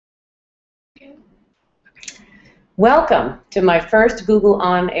Welcome to my first Google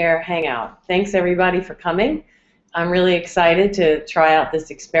On Air Hangout. Thanks everybody for coming. I'm really excited to try out this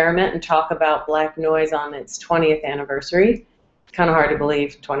experiment and talk about black noise on its 20th anniversary. Kind of hard to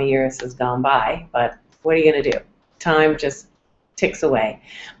believe 20 years has gone by, but what are you going to do? Time just ticks away.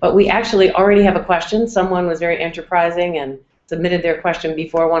 But we actually already have a question. Someone was very enterprising and submitted their question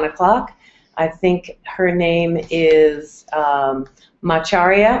before 1 o'clock. I think her name is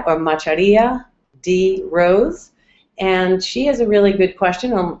Macharia D. Rose. And she has a really good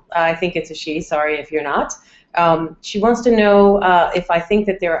question. I think it's a she, sorry if you're not. She wants to know if I think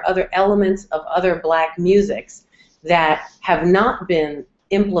that there are other elements of other black musics that have not been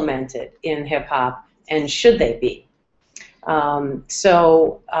implemented in hip-hop, and should they be? What's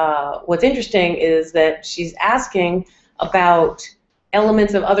interesting is that she's asking about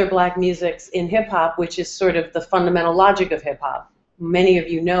elements of other black musics in hip-hop, which is sort of the fundamental logic of hip-hop. Many of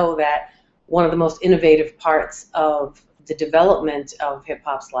you know that one of the most innovative parts of the development of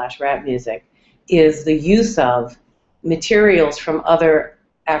hip-hop/rap music is the use of materials from other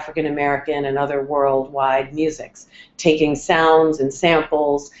African American and other worldwide musics, taking sounds and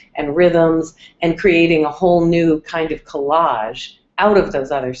samples and rhythms and creating a whole new kind of collage out of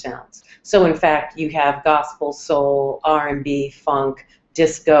those other sounds. So in fact, you have gospel, soul, R&B, funk,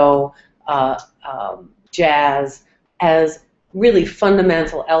 disco, jazz as really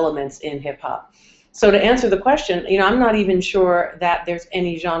fundamental elements in hip-hop. So to answer the question, I'm not even sure that there's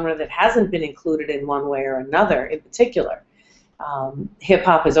any genre that hasn't been included in one way or another in particular.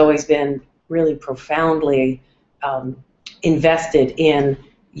 Hip-hop has always been really profoundly invested in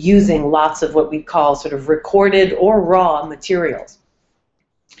using lots of what we call sort of recorded or raw materials.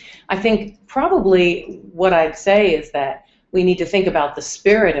 I think probably what I'd say is that we need to think about the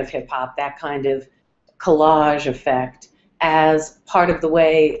spirit of hip-hop, that kind of collage effect, as part of the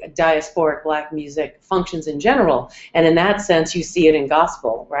way diasporic black music functions in general. And in that sense, you see it in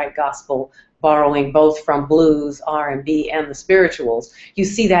gospel, right? Gospel borrowing both from blues, R&B, and the spirituals. You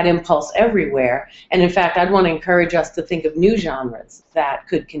see that impulse everywhere. And in fact, I'd want to encourage us to think of new genres that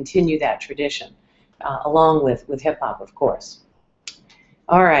could continue that tradition, along with hip-hop, of course.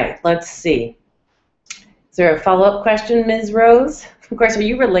 All right, let's see. Is there a follow-up question, Ms. Rose? Of course, are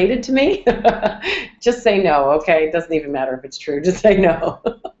you related to me? Just say no, okay? It doesn't even matter if it's true. Just say no.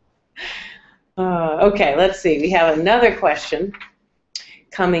 Okay, let's see. We have another question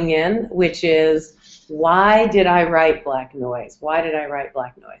coming in, which is, why did I write Black Noise? Why did I write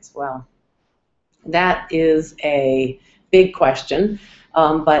Black Noise? Well, that is a big question,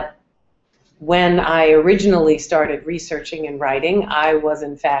 but when I originally started researching and writing, I was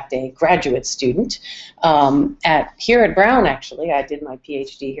in fact a graduate student here at Brown, actually. I did my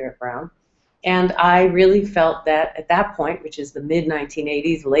PhD here at Brown. And I really felt that at that point, which is the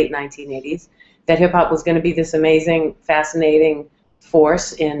mid-1980s, late 1980s, that hip-hop was going to be this amazing, fascinating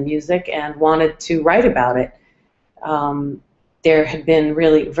force in music, and wanted to write about it. There had been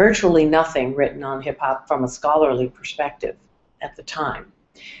really virtually nothing written on hip-hop from a scholarly perspective at the time.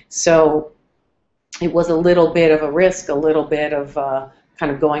 So it was a little bit of a risk, a little bit of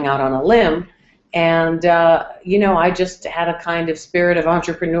kind of going out on a limb. And, I just had a kind of spirit of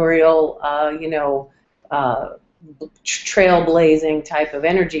entrepreneurial, trailblazing type of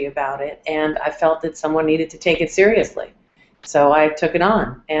energy about it. And I felt that someone needed to take it seriously. So I took it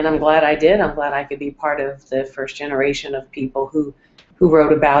on. And I'm glad I did. I'm glad I could be part of the first generation of people who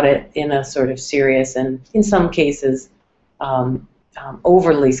wrote about it in a sort of serious and, in some cases,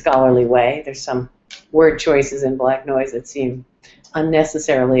 overly scholarly way. There's some word choices in Black Noise that seem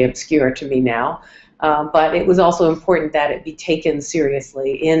unnecessarily obscure to me now. But it was also important that it be taken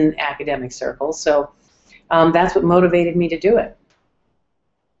seriously in academic circles. So that's what motivated me to do it.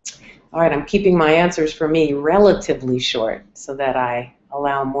 All right, I'm keeping my answers for me relatively short so that I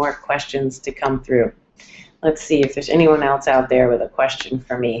allow more questions to come through. Let's see if there's anyone else out there with a question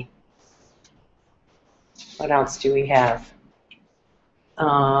for me. What else do we have?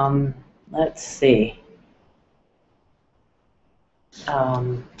 Let's see.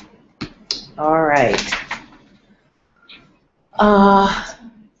 All right.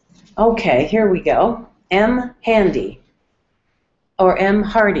 Okay, here we go. M. Handy, or M.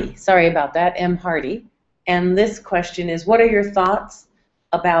 Hardy. Sorry about that, M. Hardy. And this question is, what are your thoughts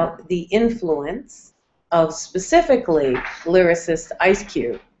about the influence of specifically lyricist Ice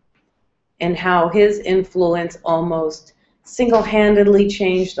Cube, and how his influence almost single-handedly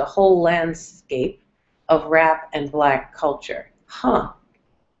changed the whole landscape of rap and black culture?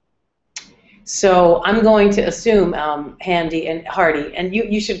 So I'm going to assume Handy and Hardy, and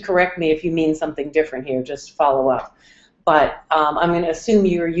you should correct me if you mean something different here, just follow up. but I'm going to assume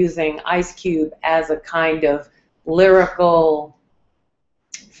you're using Ice Cube as a kind of lyrical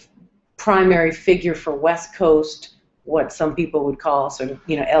primary figure for West Coast, what some people would call sort of,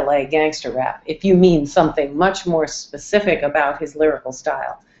 LA gangster rap. If you mean something much more specific about his lyrical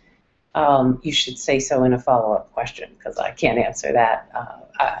style, you should say so in a follow-up question, because I can't answer that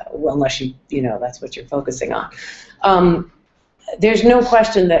unless that's what you're focusing on. There's no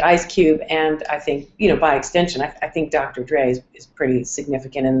question that Ice Cube, and I think, by extension, I think Dr. Dre is pretty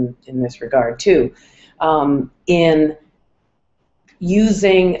significant in this regard too, in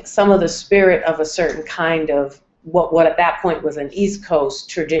using some of the spirit of a certain kind of what at that point was an East Coast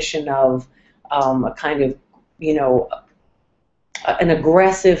tradition of a kind of, an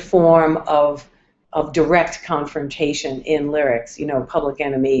aggressive form of direct confrontation in lyrics. Public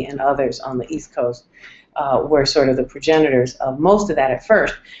Enemy and others on the East Coast were sort of the progenitors of most of that at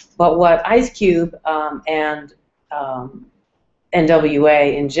first. But what Ice Cube and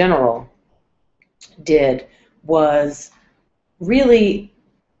NWA in general did was really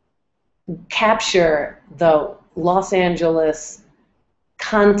capture the Los Angeles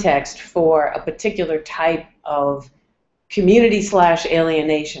context for a particular type of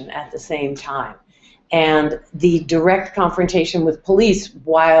community/alienation at the same time. And the direct confrontation with police,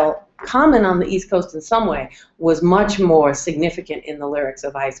 while common on the East Coast in some way, was much more significant in the lyrics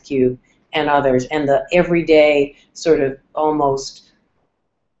of Ice Cube and others, and the everyday sort of almost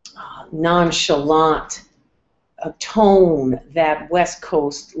nonchalant tone that West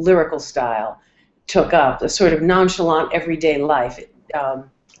Coast lyrical style took up, the sort of nonchalant everyday life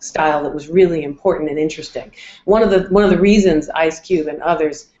style that was really important and interesting. One of the reasons Ice Cube and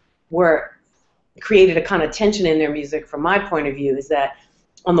others created a kind of tension in their music, from my point of view, is that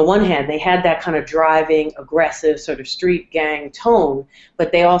on the one hand they had that kind of driving, aggressive sort of street gang tone,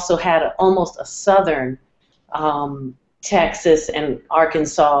 but they also had almost a southern Texas and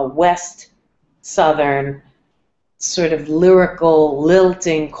Arkansas West Southern sort of lyrical,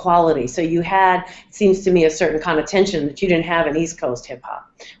 lilting quality. So you had, it seems to me, a certain kind of tension that you didn't have in East Coast hip-hop,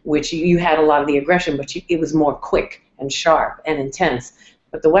 which you had a lot of the aggression, but it was more quick and sharp and intense.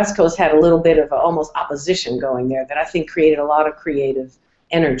 But the West Coast had a little bit of almost opposition going there that I think created a lot of creative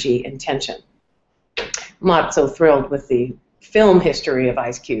energy and tension. I'm not so thrilled with the film history of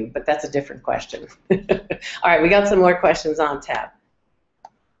Ice Cube, but that's a different question. All right, we got some more questions on tap.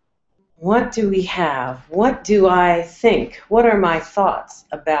 What do we have? What do I think? What are my thoughts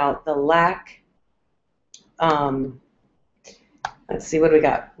about the lack? Let's see, what do we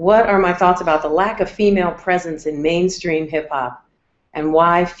got? What are my thoughts about the lack of female presence in mainstream hip-hop, and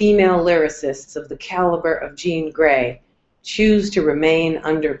why female lyricists of the caliber of Jean Grey choose to remain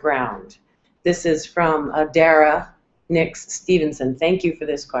underground? This is from Dara Nix Stevenson. Thank you for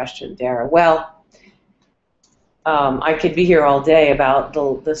this question, Dara. Well, I could be here all day about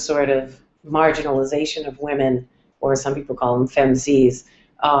the sort of marginalization of women, or some people call them femcs,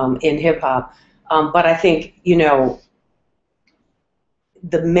 in hip-hop. But I think,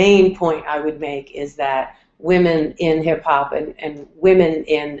 the main point I would make is that women in hip-hop and women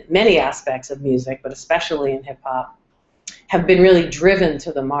in many aspects of music, but especially in hip-hop, have been really driven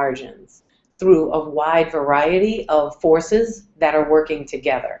to the margins through a wide variety of forces that are working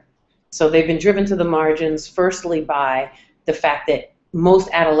together. So they've been driven to the margins, firstly, by the fact that most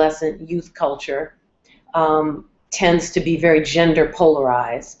adolescent youth culture tends to be very gender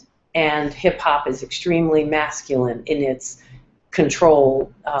polarized, and hip-hop is extremely masculine in its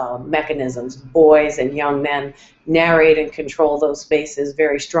control mechanisms. Boys and young men narrate and control those spaces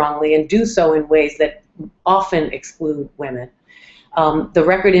very strongly, and do so in ways that often exclude women. The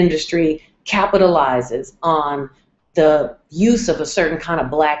record industry capitalizes on the use of a certain kind of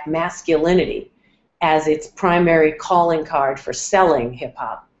black masculinity as its primary calling card for selling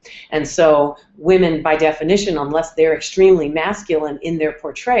hip-hop. And so women, by definition, unless they're extremely masculine in their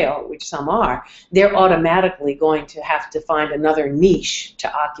portrayal, which some are, they're automatically going to have to find another niche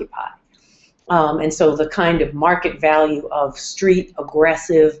to occupy. And so the kind of market value of street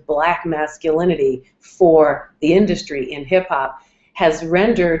aggressive black masculinity for the industry in hip-hop has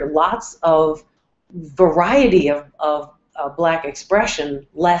rendered lots of variety of black expression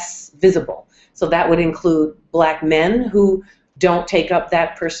less visible. So that would include black men who don't take up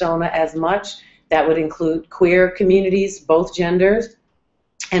that persona as much. That would include queer communities, both genders,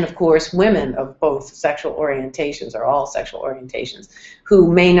 and of course women of both sexual orientations, or all sexual orientations,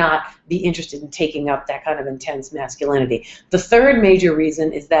 who may not be interested in taking up that kind of intense masculinity. The third major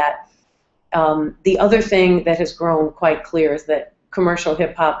reason is that the other thing that has grown quite clear is that commercial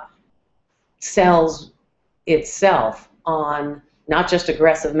hip-hop sells itself on not just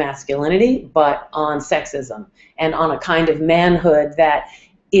aggressive masculinity, but on sexism and on a kind of manhood that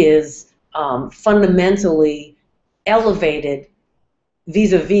is fundamentally elevated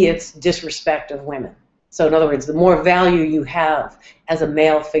vis-a-vis its disrespect of women. So in other words, the more value you have as a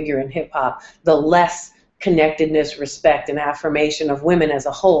male figure in hip-hop, the less connectedness, respect, and affirmation of women as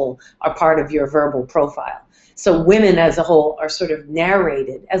a whole are part of your verbal profile. So women as a whole are sort of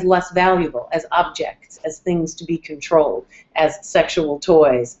narrated as less valuable, as objects, as things to be controlled, as sexual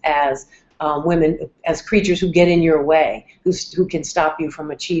toys, as women, as creatures who get in your way, who can stop you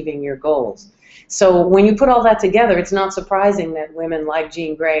from achieving your goals. So when you put all that together, it's not surprising that women like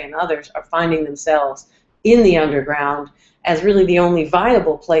Jean Grey and others are finding themselves in the underground as really the only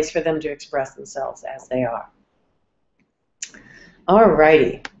viable place for them to express themselves as they are. All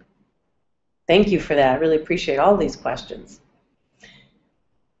righty. Thank you for that. I really appreciate all these questions.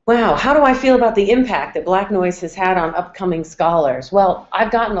 Wow, how do I feel about the impact that Black Noise has had on upcoming scholars? Well,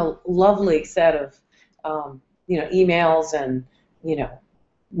 I've gotten a lovely set of emails and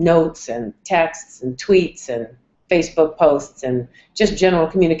notes and texts and tweets and Facebook posts and just general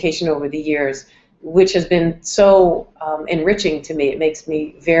communication over the years, which has been so enriching to me. It makes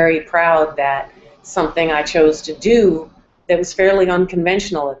me very proud that something I chose to do that was fairly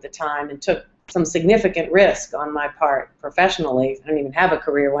unconventional at the time and took some significant risk on my part professionally. I didn't even have a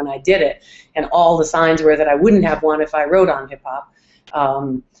career when I did it, and all the signs were that I wouldn't have one if I wrote on hip-hop.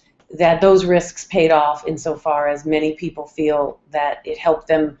 That those risks paid off insofar as many people feel that it helped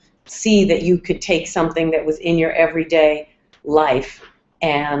them see that you could take something that was in your everyday life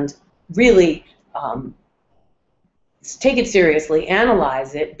and really take it seriously,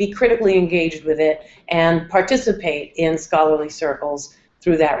 analyze it, be critically engaged with it, and participate in scholarly circles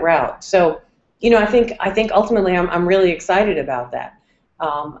through that route. So, I think ultimately I'm really excited about that.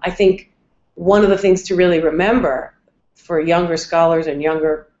 I think one of the things to really remember for younger scholars and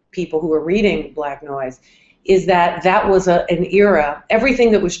younger people who are reading Black Noise is that that was an era.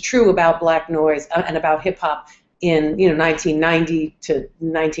 Everything that was true about Black Noise and about hip hop in 1990 to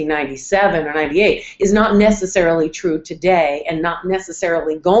 1997 or 98 is not necessarily true today and not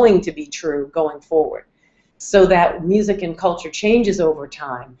necessarily going to be true going forward. So that music and culture changes over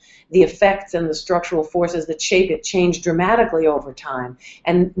time. The effects and the structural forces that shape it change dramatically over time.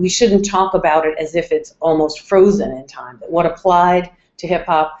 And we shouldn't talk about it as if it's almost frozen in time. But what applied to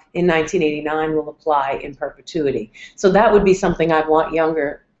hip-hop in 1989 will apply in perpetuity. So that would be something I'd want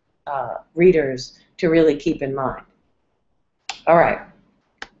younger readers to really keep in mind. All right.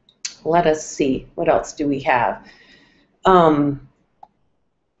 Let us see. What else do we have?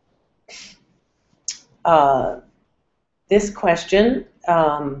 This question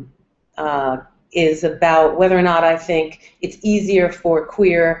is about whether or not I think it's easier for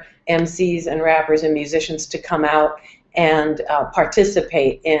queer MCs and rappers and musicians to come out and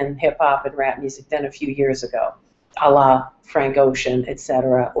participate in hip-hop and rap music than a few years ago, a la Frank Ocean,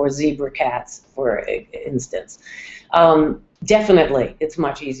 etc., or Zebra Cats, for instance. Definitely, it's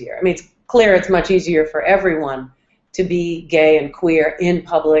much easier. I mean, it's clear it's much easier for everyone to be gay and queer in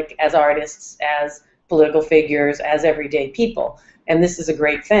public as artists, as political figures, as everyday people. And this is a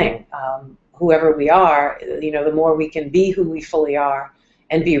great thing. Whoever we are, the more we can be who we fully are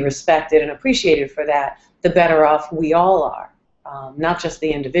and be respected and appreciated for that, the better off we all are. Not just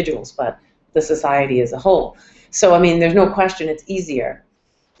the individuals, but the society as a whole. So, I mean, there's no question it's easier.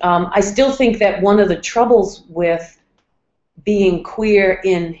 I still think that one of the troubles with being queer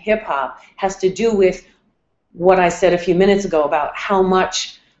in hip-hop has to do with what I said a few minutes ago about how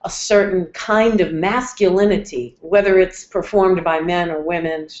much a certain kind of masculinity, whether it's performed by men or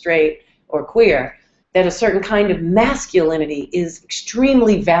women, straight or queer, that a certain kind of masculinity is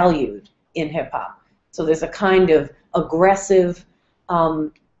extremely valued in hip-hop. So there's a kind of aggressive,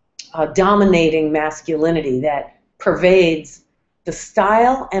 dominating masculinity that pervades the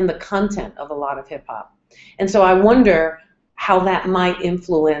style and the content of a lot of hip-hop. And so I wonder how that might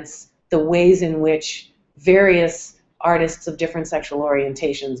influence the ways in which various artists of different sexual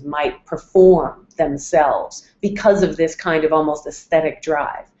orientations might perform themselves because of this kind of almost aesthetic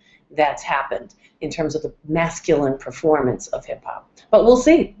drive that's happened in terms of the masculine performance of hip-hop. But we'll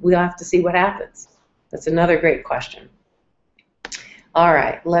see. We'll have to see what happens. That's another great question. All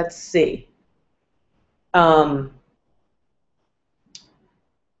right, let's see. What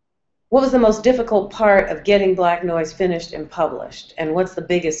was the most difficult part of getting Black Noise finished and published? And what's the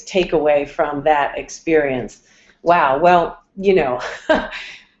biggest takeaway from that experience? Wow, well,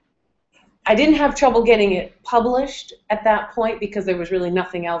 I didn't have trouble getting it published at that point because there was really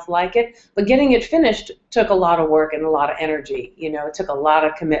nothing else like it. But getting it finished took a lot of work and a lot of energy. It took a lot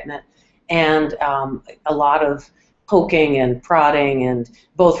of commitment and a lot of poking and prodding, and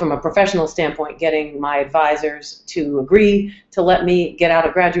both from a professional standpoint, getting my advisors to agree to let me get out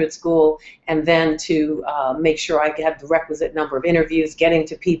of graduate school, and then to make sure I had the requisite number of interviews, getting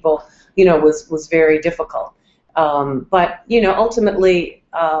to people, was very difficult. But, ultimately,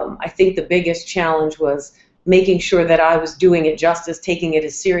 I think the biggest challenge was making sure that I was doing it justice, taking it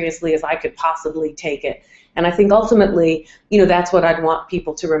as seriously as I could possibly take it. And I think ultimately, that's what I'd want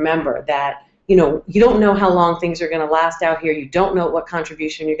people to remember, that, you don't know how long things are going to last out here. You don't know what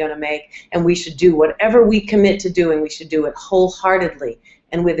contribution you're going to make. And we should do whatever we commit to doing, we should do it wholeheartedly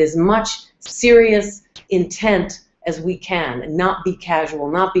and with as much serious intent as we can, and not be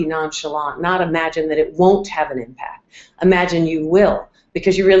casual, not be nonchalant, not imagine that it won't have an impact. Imagine you will,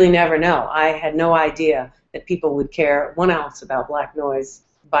 because you really never know. I had no idea that people would care 1 ounce about black noise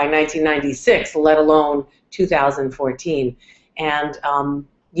by 1996, let alone 2014. And,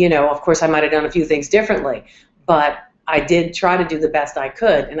 of course I might have done a few things differently, but I did try to do the best I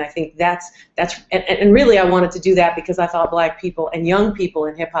could. And I think and really I wanted to do that because I thought black people and young people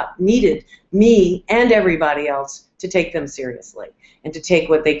in hip hop needed me and everybody else to take them seriously, and to take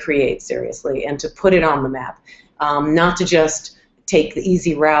what they create seriously, and to put it on the map. Not to just take the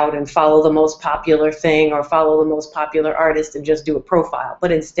easy route and follow the most popular thing or follow the most popular artist and just do a profile,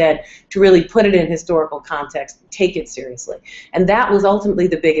 but instead to really put it in historical context, take it seriously. And that was ultimately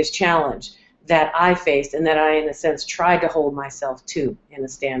the biggest challenge that I faced, and that I, in a sense, tried to hold myself to in a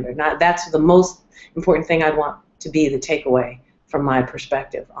standard. That's the most important thing I'd want to be the takeaway from my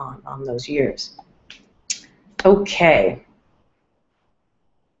perspective on those years. Okay.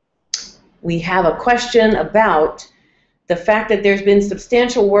 We have a question about the fact that there's been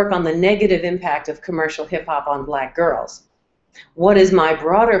substantial work on the negative impact of commercial hip-hop on black girls. What is my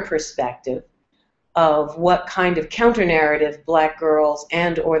broader perspective of what kind of counter-narrative black girls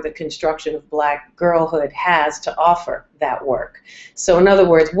and or the construction of black girlhood has to offer that work? So in other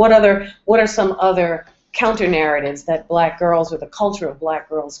words, what are some other counter-narratives that black girls or the culture of black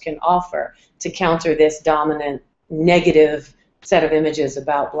girls can offer to counter this dominant negative set of images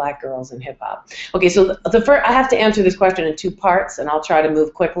about black girls in hip-hop? Okay, so I have to answer this question in 2 parts, and I'll try to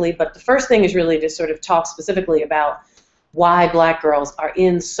move quickly, but the first thing is really to sort of talk specifically about why black girls are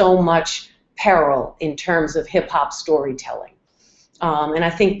in so much peril in terms of hip-hop storytelling. And I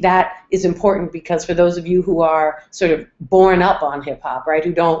think that is important because for those of you who are sort of born up on hip-hop, right,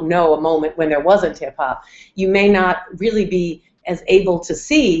 who don't know a moment when there wasn't hip-hop, you may not really be as able to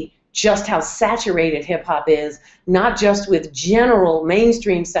see just how saturated hip-hop is, not just with general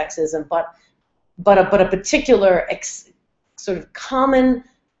mainstream sexism, but a particular sort of common,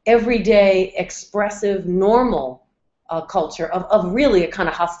 everyday, expressive, normal culture of really a kind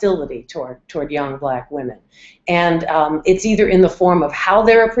of hostility toward young black women. And it's either in the form of how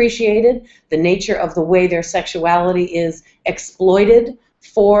they're appreciated, the nature of the way their sexuality is exploited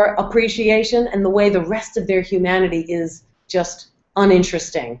for appreciation, and the way the rest of their humanity is just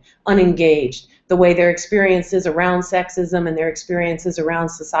uninteresting, unengaged, the way their experiences around sexism and their experiences around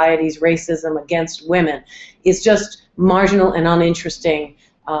society's racism against women is just marginal and uninteresting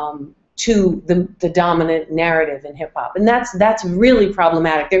to the dominant narrative in hip-hop. And that's really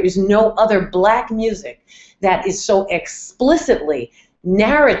problematic. There is no other black music that is so explicitly,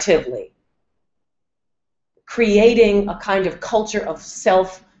 narratively creating a kind of culture of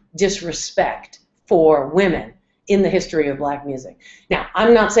self-disrespect for women in the history of black music. Now,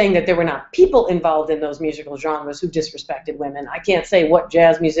 I'm not saying that there were not people involved in those musical genres who disrespected women. I can't say what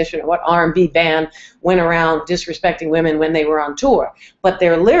jazz musician or what R&B band went around disrespecting women when they were on tour. But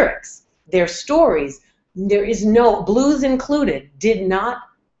their lyrics, their stories, there is no, blues included, did not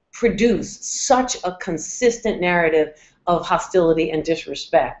produce such a consistent narrative of hostility and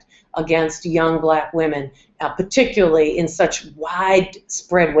disrespect against young black women, particularly in such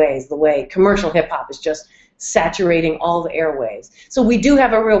widespread ways, the way commercial hip-hop is just saturating all the airwaves. So we do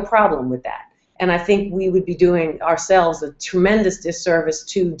have a real problem with that. And I think we would be doing ourselves a tremendous disservice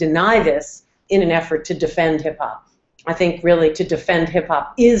to deny this in an effort to defend hip-hop. I think really to defend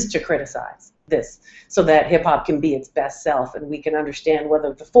hip-hop is to criticize this so that hip-hop can be its best self and we can understand what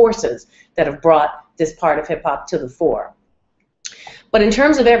are the forces that have brought this part of hip-hop to the fore. But in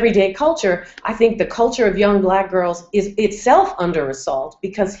terms of everyday culture, I think the culture of young black girls is itself under assault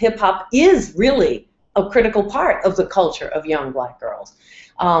because hip-hop is really a critical part of the culture of young black girls.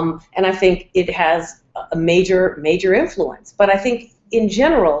 And I think it has a major influence. But I think in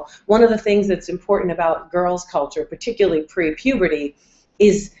general, one of the things that's important about girls' culture, particularly pre-puberty,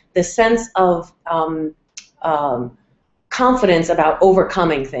 is the sense of confidence about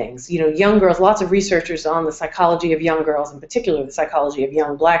overcoming things. You know, young girls, lots of researchers on the psychology of young girls, in particular the psychology of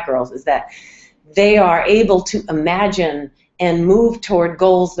young black girls, is that they are able to imagine and move toward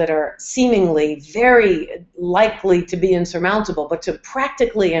goals that are seemingly very likely to be insurmountable, but to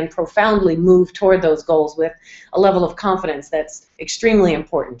practically and profoundly move toward those goals with a level of confidence that's extremely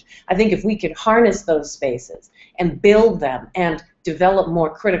important. I think if we could harness those spaces and build them and develop more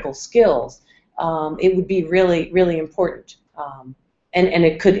critical skills, it would be really, really important. And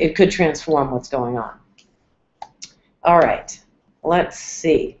it could transform what's going on. All right, let's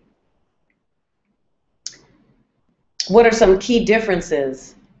see. What are some key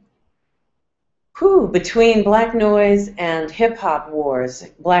differences between Black noise and hip-hop wars?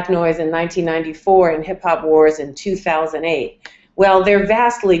 Black noise in 1994 and hip-hop wars in 2008. Well, they're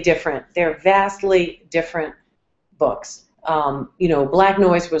vastly different. They're vastly different books. You know, Black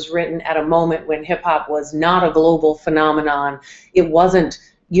noise was written at a moment when hip-hop was not a global phenomenon. It wasn't,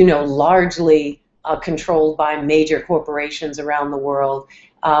 you know, largely controlled by major corporations around the world.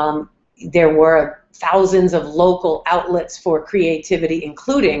 There were thousands of local outlets for creativity,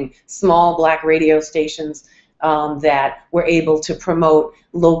 including small Black radio stations that were able to promote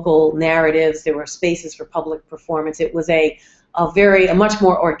local narratives. There were spaces for public performance. It was a much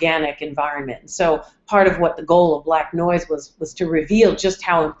more organic environment. So part of what the goal of Black noise was to reveal just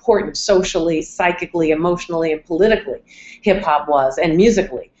how important socially, psychically, emotionally, and politically hip-hop was, and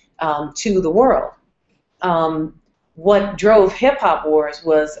musically, to the world. What drove hip-hop wars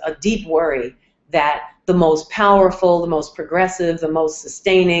was a deep worry that the most powerful, the most progressive, the most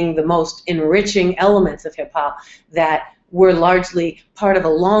sustaining, the most enriching elements of hip-hop that were largely part of a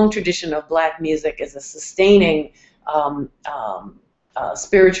long tradition of Black music as a sustaining,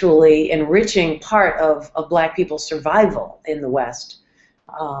 spiritually enriching part of Black people's survival in the West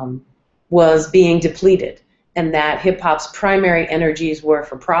was being depleted, and that hip-hop's primary energies were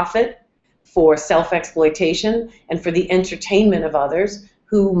for profit, for self-exploitation, and for the entertainment of others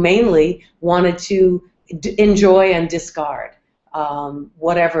who mainly wanted to enjoy and discard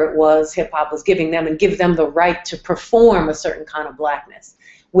whatever it was hip-hop was giving them and give them the right to perform a certain kind of Blackness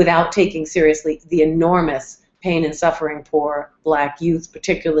without taking seriously the enormous pain and suffering poor Black youth,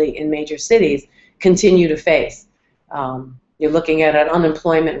 particularly in major cities, continue to face. You're looking at an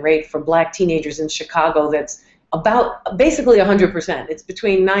unemployment rate for Black teenagers in Chicago that's about basically 100%. It's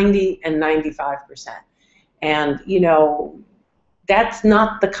between 90 and 95%. And, you know, that's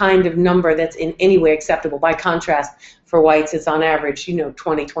not the kind of number that's in any way acceptable. By contrast, for whites, it's on average, you know,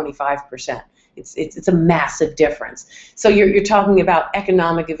 20, 25%. It's a massive difference. So you're talking about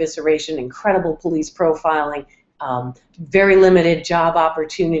economic evisceration, incredible police profiling, very limited job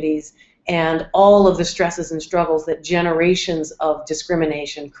opportunities, and all of the stresses and struggles that generations of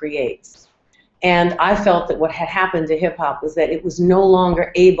discrimination creates. And I felt that what had happened to hip-hop was that it was no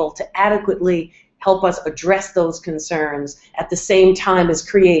longer able to adequately help us address those concerns at the same time as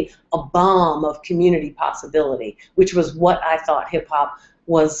create a bomb of community possibility, which was what I thought hip-hop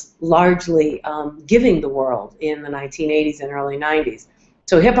was largely giving the world in the 1980s and early 90s.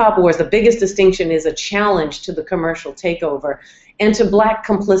 So hip-hop wars, the biggest distinction is a challenge to the commercial takeover and to Black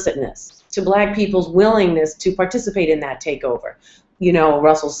complicitness, to Black people's willingness to participate in that takeover. You know,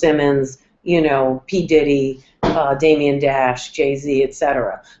 Russell Simmons, you know, P. Diddy, Damian Dash, Jay-Z,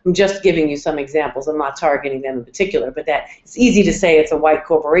 etc. I'm just giving you some examples. I'm not targeting them in particular, but that it's easy to say it's a white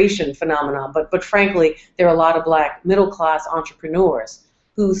corporation phenomenon, but frankly, there are a lot of Black middle-class entrepreneurs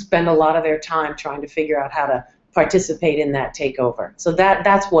who spend a lot of their time trying to figure out how to participate in that takeover. So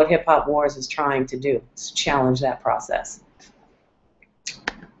that's what Hip-Hop Wars is trying to do, is challenge that process.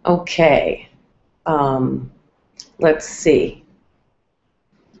 Okay, let's see.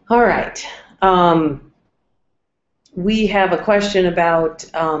 All right. We have a question about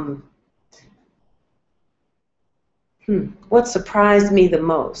what surprised me the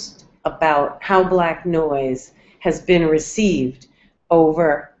most about how Black noise has been received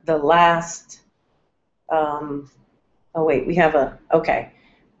over the last, oh wait, we have a, okay.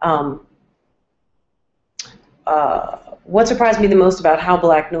 What surprised me the most about how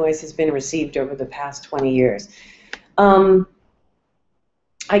Black noise has been received over the past 20 years?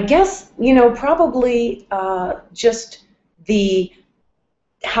 I guess, you know, probably just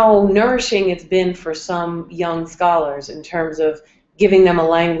how nourishing it's been for some young scholars in terms of giving them a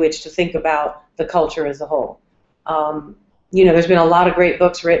language to think about the culture as a whole. You know, there's been a lot of great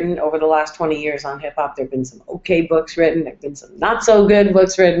books written over the last 20 years on hip-hop. There have been some okay books written. There have been some not-so-good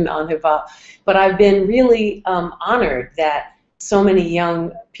books written on hip-hop. But I've been really honored that so many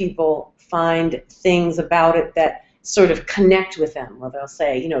young people find things about it that sort of connect with them, where they'll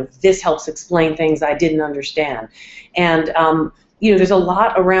say, you know, this helps explain things I didn't understand. And there's a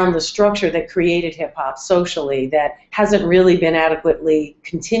lot around the structure that created hip-hop socially that hasn't really been adequately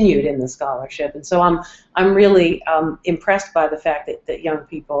continued in the scholarship. And so I'm really impressed by the fact that young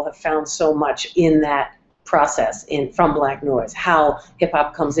people have found so much in that process from Black Noise, how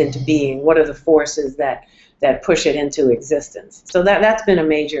hip-hop comes into being, what are the forces that push it into existence. So that's been a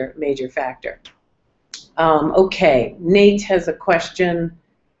major factor. Okay, Nate has a question.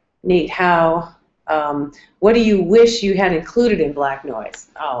 Nate Howe. What do you wish you had included in Black Noise?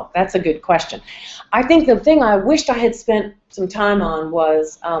 Oh, that's a good question. I think the thing I wished I had spent some time on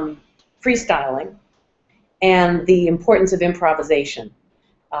was freestyling and the importance of improvisation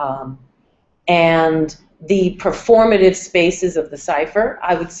and the performative spaces of the cipher.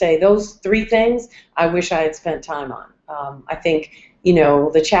 I would say those three things I wish I had spent time on. I think,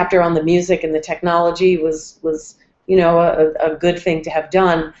 the chapter on the music and the technology was a good thing to have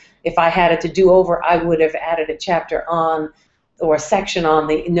done. If I had it to do over, I would have added a chapter on, or a section on,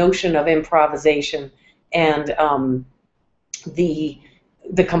 the notion of improvisation and the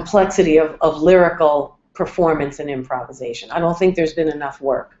complexity of lyrical performance and improvisation. I don't think there's been enough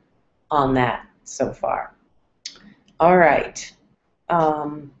work on that so far. All right.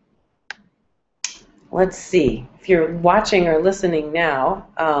 Let's see. If you're watching or listening now,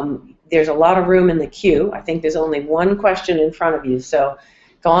 there's a lot of room in the queue. I think there's only one question in front of you, so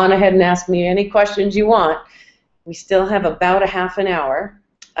go on ahead and ask me any questions you want. We still have about a half an hour.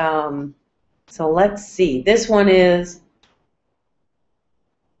 So let's see. This one is,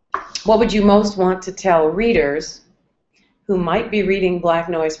 what would you most want to tell readers who might be reading Black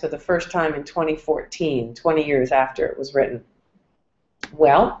Noise for the first time in 2014, 20 years after it was written?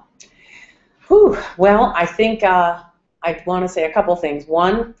 Well, I think I'd want to say a couple things.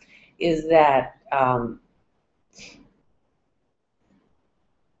 One is that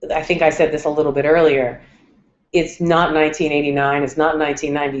I think I said this a little bit earlier. It's not 1989. It's not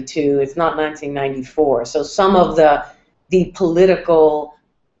 1992. It's not 1994. So some of the political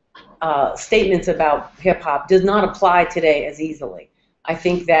statements about hip-hop does not apply today as easily. I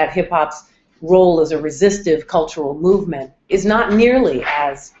think that hip-hop's role as a resistive cultural movement is not nearly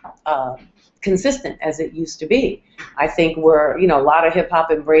as consistent as it used to be. I think a lot of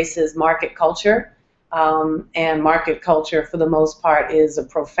hip-hop embraces market culture. And market culture, for the most part, is a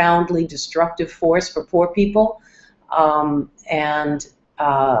profoundly destructive force for poor people. And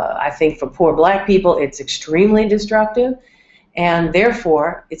I think for poor Black people, it's extremely destructive. And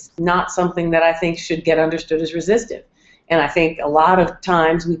therefore, it's not something that I think should get understood as resistive. And I think a lot of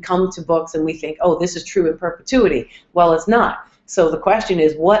times we come to books and we think, oh, this is true in perpetuity. Well, it's not. So the question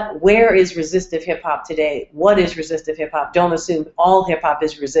is, where is resistive hip-hop today? What is resistive hip-hop? Don't assume all hip-hop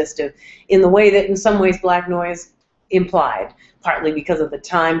is resistive in the way that in some ways Black Noise implied, partly because of the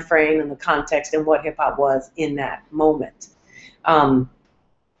time frame and the context and what hip-hop was in that moment.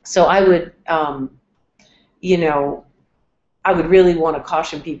 So I would, I would really want to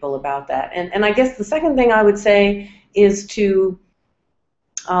caution people about that. And I guess the second thing I would say is to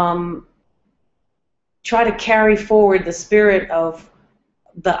try to carry forward the spirit of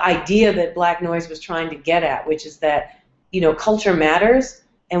the idea that Black Noise was trying to get at, which is that, culture matters,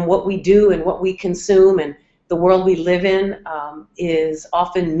 and what we do and what we consume and the world we live in is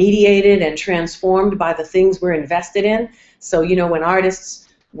often mediated and transformed by the things we're invested in. So, when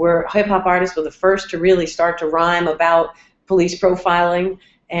hip-hop artists were the first to really start to rhyme about police profiling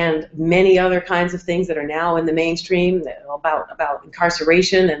and many other kinds of things that are now in the mainstream, about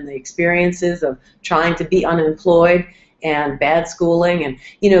incarceration and the experiences of trying to be unemployed and bad schooling, and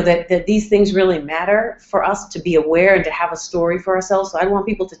that these things really matter for us to be aware and to have a story for ourselves. So I want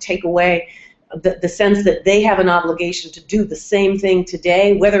people to take away the sense that they have an obligation to do the same thing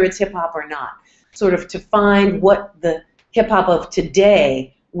today, whether it's hip-hop or not, sort of to find what the hip-hop of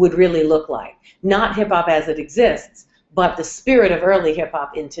today would really look like. Not hip-hop as it exists, but the spirit of early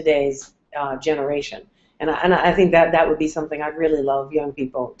hip-hop in today's generation. And I think that would be something I'd really love young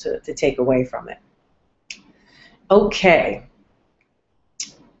people to take away from it. Okay.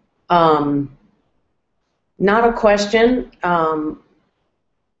 Not a question.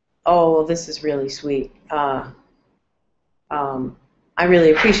 Oh, this is really sweet. I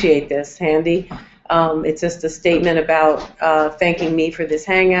really appreciate this, Handy. It's just a statement about thanking me for this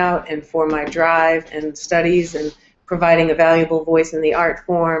hangout and for my drive and studies and providing a valuable voice in the art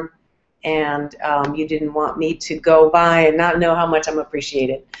form, and you didn't want me to go by and not know how much I'm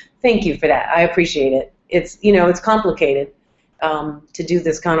appreciated. Thank you for that. I appreciate it. It's, it's complicated to do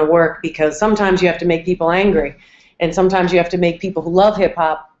this kind of work because sometimes you have to make people angry, and sometimes you have to make people who love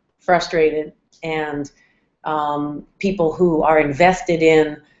hip-hop frustrated, and people who are invested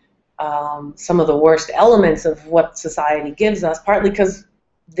in some of the worst elements of what society gives us, partly because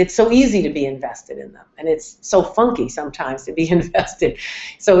it's so easy to be invested in them, and it's so funky sometimes to be invested.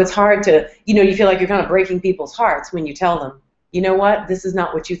 So it's hard to, you feel like you're kind of breaking people's hearts when you tell them, you know what, this is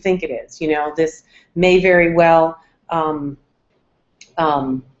not what you think it is. This may very well,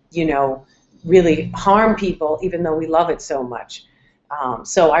 really harm people, even though we love it so much.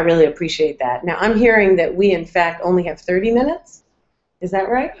 So I really appreciate that. Now, I'm hearing that we, in fact, only have 30 minutes. Is that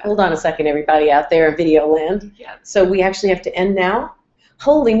right? Hold on a second, everybody out there in video land. Yeah. So we actually have to end now?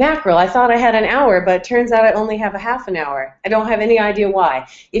 Holy mackerel, I thought I had an hour, but it turns out I only have a half an hour. I don't have any idea why.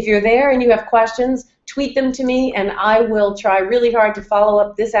 If you're there and you have questions, tweet them to me, and I will try really hard to follow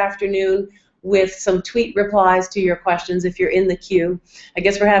up this afternoon with some tweet replies to your questions if you're in the queue. I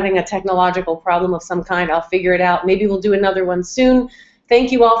guess we're having a technological problem of some kind. I'll figure it out. Maybe we'll do another one soon.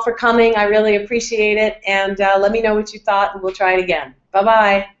 Thank you all for coming. I really appreciate it, and let me know what you thought, and we'll try it again.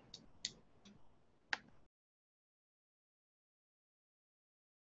 Bye-bye.